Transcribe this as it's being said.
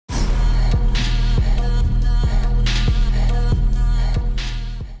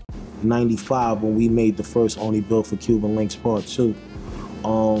'95 when we made the first Only Built for Cuban Linx Part 2.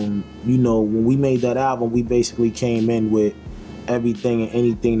 You know, when we made that album, we basically came in with everything and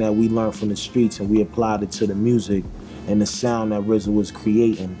anything that we learned from the streets, and we applied it to the music and the sound that RZA was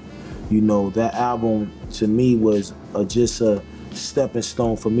creating. You know, that album to me was just a stepping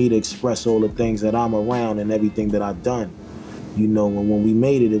stone for me to express all the things that I'm around and everything that I've done. You know, and when we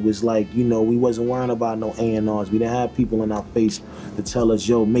made it, it was like, you know, we wasn't worrying about no A&Rs. We didn't have people in our face to tell us,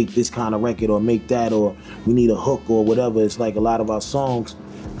 yo, make this kind of record or make that, or we need a hook or whatever. It's like a lot of our songs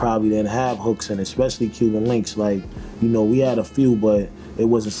probably didn't have hooks, and especially Cuban Linx. Like, you know, we had a few, but it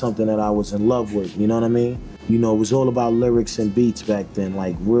wasn't something that I was in love with, you know what I mean? You know, it was all about lyrics and beats back then,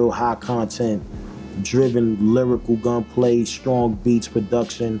 like real high content, driven lyrical gunplay, strong beats,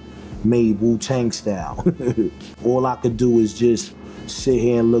 production, made Wu-Tang style. All I could do is just sit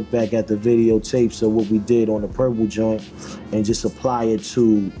here and look back at the videotapes of what we did on the Purple joint and just apply it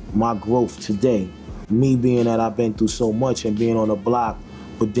to my growth today. Me being that I've been through so much and being on the block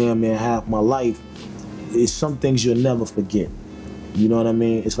for damn near half my life, it's some things you'll never forget. You know what I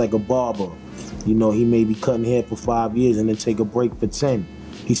mean? It's like a barber. You know, he may be cutting hair for 5 years and then take a break for 10.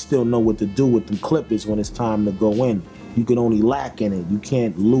 He still know what to do with them clippers when it's time to go in. You can only lack in it. You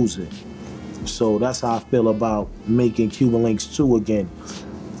can't lose it. So that's how I feel about making Cuban Linx 2 again.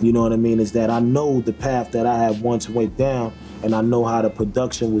 You know what I mean? Is that I know the path that I had once went down, and I know how the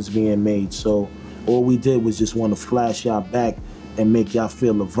production was being made. So all we did was just want to flash y'all back and make y'all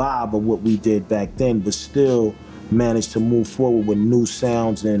feel the vibe of what we did back then, but still manage to move forward with new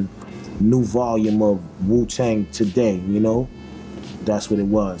sounds and new volume of Wu-Tang today, you know? That's what it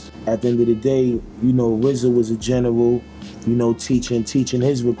was. At the end of the day, you know, RZA was a general, you know, teaching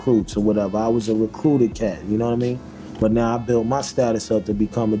his recruits or whatever. I was a recruited cat, you know what I mean? But now I built my status up to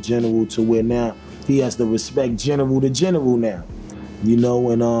become a general, to where now he has to respect general to general now, you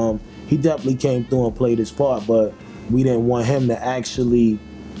know? And he definitely came through and played his part, but we didn't want him to actually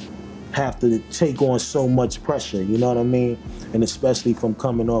have to take on so much pressure, you know what I mean? And especially from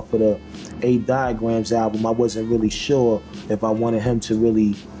coming off of the 8 Diagrams album, I wasn't really sure if I wanted him to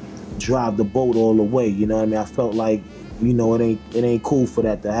really drive the boat all the way, you know what I mean? I felt like, you know, it ain't cool for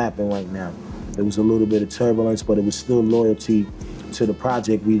that to happen right now. There was a little bit of turbulence, but it was still loyalty to the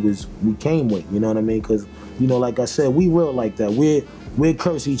project we came with, you know what I mean? Because, you know, like I said, we real like that. We'll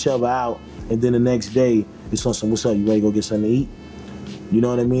curse each other out, and then the next day, it's on some, what's up, you ready to go get something to eat? You know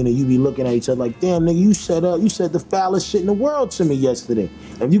what I mean? And you be looking at each other like, damn, nigga, you said the foulest shit in the world to me yesterday.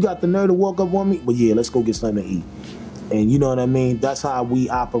 And you got the nerve to walk up on me? Well, yeah, let's go get something to eat. And you know what I mean? That's how we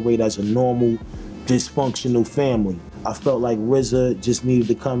operate as a normal, dysfunctional family. I felt like RZA just needed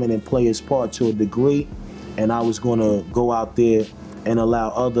to come in and play his part to a degree, and I was gonna go out there and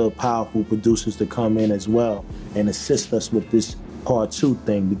allow other powerful producers to come in as well and assist us with this Part 2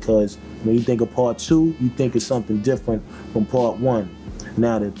 thing, because when you think of Part 2, you think of something different from Part 1.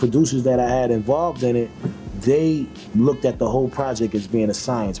 Now, the producers that I had involved in it, they looked at the whole project as being a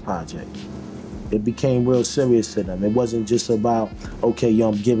science project. It became real serious to them. It wasn't just about, okay, yo,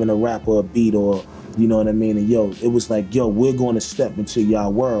 I'm giving a rapper a beat, or, you know what I mean? And yo, it was like, yo, we're going to step into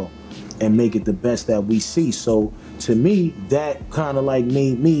y'all world and make it the best that we see. So to me, that kind of like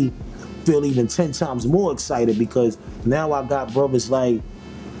made me feel even 10 times more excited, because now I got brothers like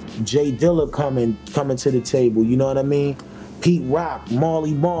J Dilla coming to the table, you know what I mean? Pete Rock,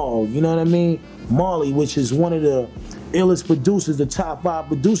 Marley Marl, you know what I mean? Marley, which is one of the illest producers, the top 5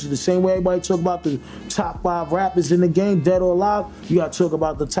 producers. The same way everybody talk about the top 5 rappers in the game, dead or alive, you gotta talk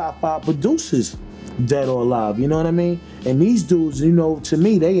about the top 5 producers, dead or alive, you know what I mean? And these dudes, you know, to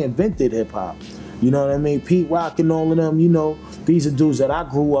me, they invented hip hop. You know what I mean? Pete Rock and all of them, you know, these are dudes that I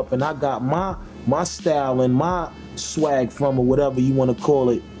grew up and I got my style and my swag from, or whatever you wanna call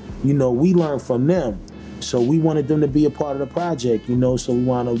it. You know, we learned from them. So we wanted them to be a part of the project, you know, so we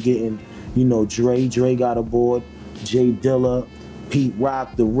wound up getting, you know, Dre got aboard, J Dilla, Pete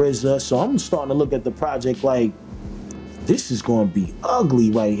Rock, the RZA. So I'm starting to look at the project like, this is gonna be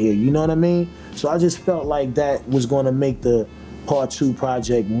ugly right here, you know what I mean? So I just felt like that was gonna make the Part 2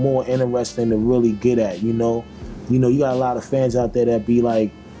 project more interesting to really get at, you know? You know, you got a lot of fans out there that be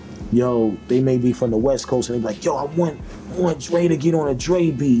like, yo, they may be from the West Coast and they be like, yo, I want Dre to get on a Dre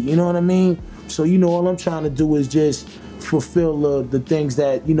beat, you know what I mean? So, you know, all I'm trying to do is just fulfill the things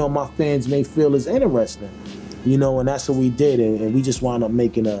that, you know, my fans may feel is interesting, you know, and that's what we did. And we just wound up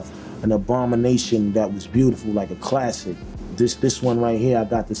making an abomination that was beautiful, like a classic. This one right here, I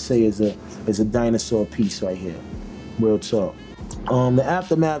got to say, is a dinosaur piece right here. Real talk. The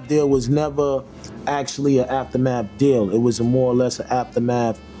Aftermath deal was never actually an Aftermath deal. It was more or less an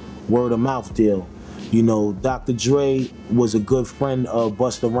Aftermath word of mouth deal. You know, Dr. Dre was a good friend of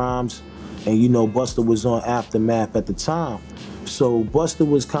Busta Rhymes, and you know, Busta was on Aftermath at the time. So Busta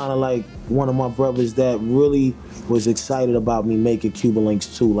was kind of like one of my brothers that really was excited about me making Cuban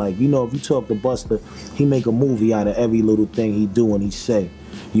Linx 2. Like, you know, if you talk to Busta, he make a movie out of every little thing he do and he say.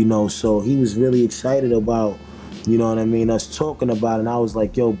 You know, so he was really excited about, you know what I mean, us talking about it. And I was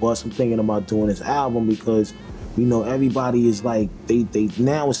like, yo, Bust, I'm thinking about doing this album because, you know, everybody is like, they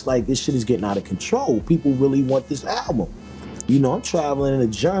now it's like this shit is getting out of control. People really want this album. You know, I'm traveling into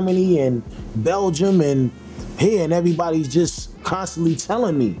Germany and Belgium and here, and everybody's just constantly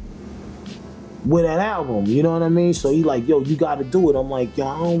telling me with that album, you know what I mean? So he like, yo, you gotta do it. I'm like, yo,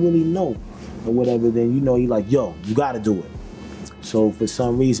 I don't really know or whatever. Then, you know, he like, yo, you gotta do it. So for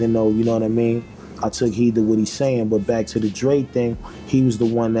some reason though, you know what I mean, I took heed to what he's saying. But back to the Dre thing, he was the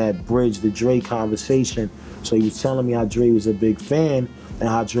one that bridged the Dre conversation. So he was telling me how Dre was a big fan and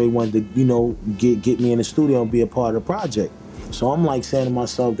how Dre wanted to, you know, get me in the studio and be a part of the project. So I'm like saying to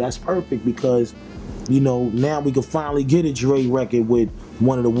myself, that's perfect because, you know, now we can finally get a Dre record with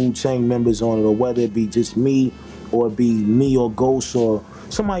one of the Wu-Tang members on it, or whether it be just me, or it be me or Ghost or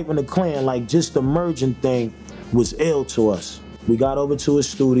somebody from the clan. Like, just the merging thing was ill to us. We got over to his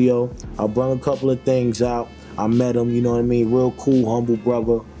studio. I brought a couple of things out. I met him, you know what I mean? Real cool, humble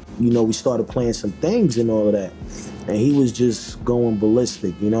brother. You know, we started playing some things and all of that. And he was just going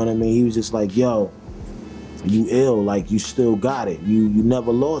ballistic, you know what I mean? He was just like, yo, you ill, like you still got it. You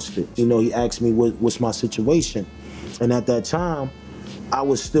never lost it. You know, he asked me what's my situation. And at that time, I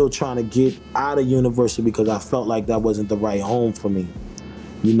was still trying to get out of university because I felt like that wasn't the right home for me.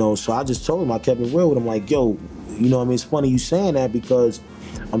 You know, so I just told him, I kept it real with him, like, yo, you know what I mean? It's funny you saying that because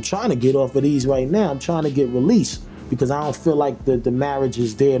I'm trying to get off of these right now. I'm trying to get released because I don't feel like the marriage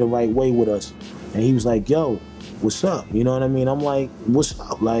is there the right way with us. And he was like, yo, what's up? You know what I mean? I'm like, what's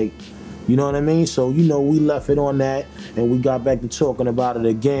up? Like, you know what I mean? So, you know, we left it on that and we got back to talking about it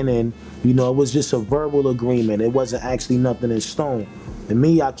again. And, you know, it was just a verbal agreement. It wasn't actually nothing in stone. And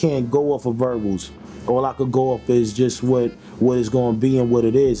me, I can't go off of verbals. All I could go off is just what it's going to be and what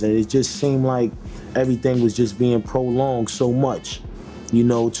it is. And it just seemed like everything was just being prolonged so much, you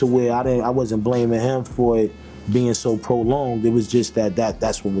know, to where I wasn't blaming him for it being so prolonged. It was just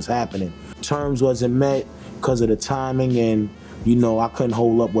that's what was happening. Terms wasn't met because of the timing, and, you know, I couldn't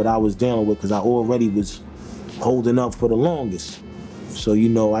hold up what I was dealing with because I already was holding up for the longest. So, you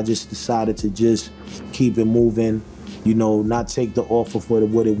know, I just decided to just keep it moving, you know, not take the offer for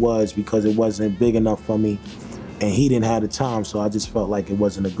what it was because it wasn't big enough for me. And he didn't have the time, so I just felt like it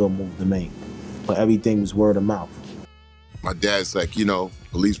wasn't a good move to make. But everything was word of mouth. My dad's like, you know,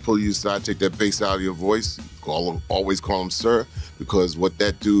 police pull you aside, take that bass out of your voice, always call him sir, because what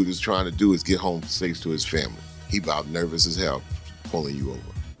that dude is trying to do is get home safe to his family. He about nervous as hell pulling you over.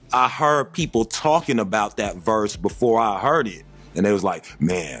 I heard people talking about that verse before I heard it. And they was like,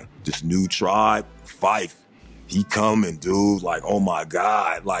 man, this new tribe, Fife, he coming, dude. Like, oh my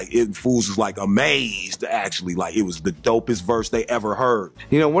God. Like, fools was like amazed, actually. Like, it was the dopest verse they ever heard.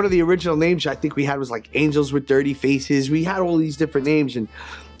 You know, one of the original names I think we had was like Angels with Dirty Faces. We had all these different names, and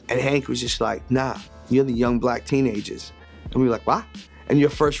Hank was just like, nah, you're the young black teenagers. And we were like, what? And your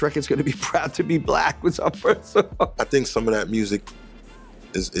first record's gonna be Proud to Be Black was our first song. I think some of that music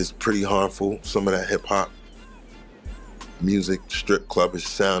is pretty harmful. Some of that hip hop music, strip clubbish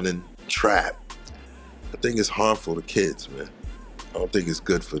sounding, trap. I think it's harmful to kids, man. I don't think it's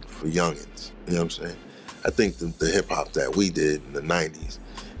good for youngins, you know what I'm saying? I think the hip hop that we did in the 90s,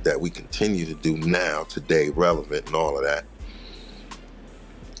 that we continue to do now, today, relevant and all of that,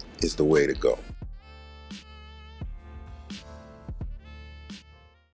 is the way to go.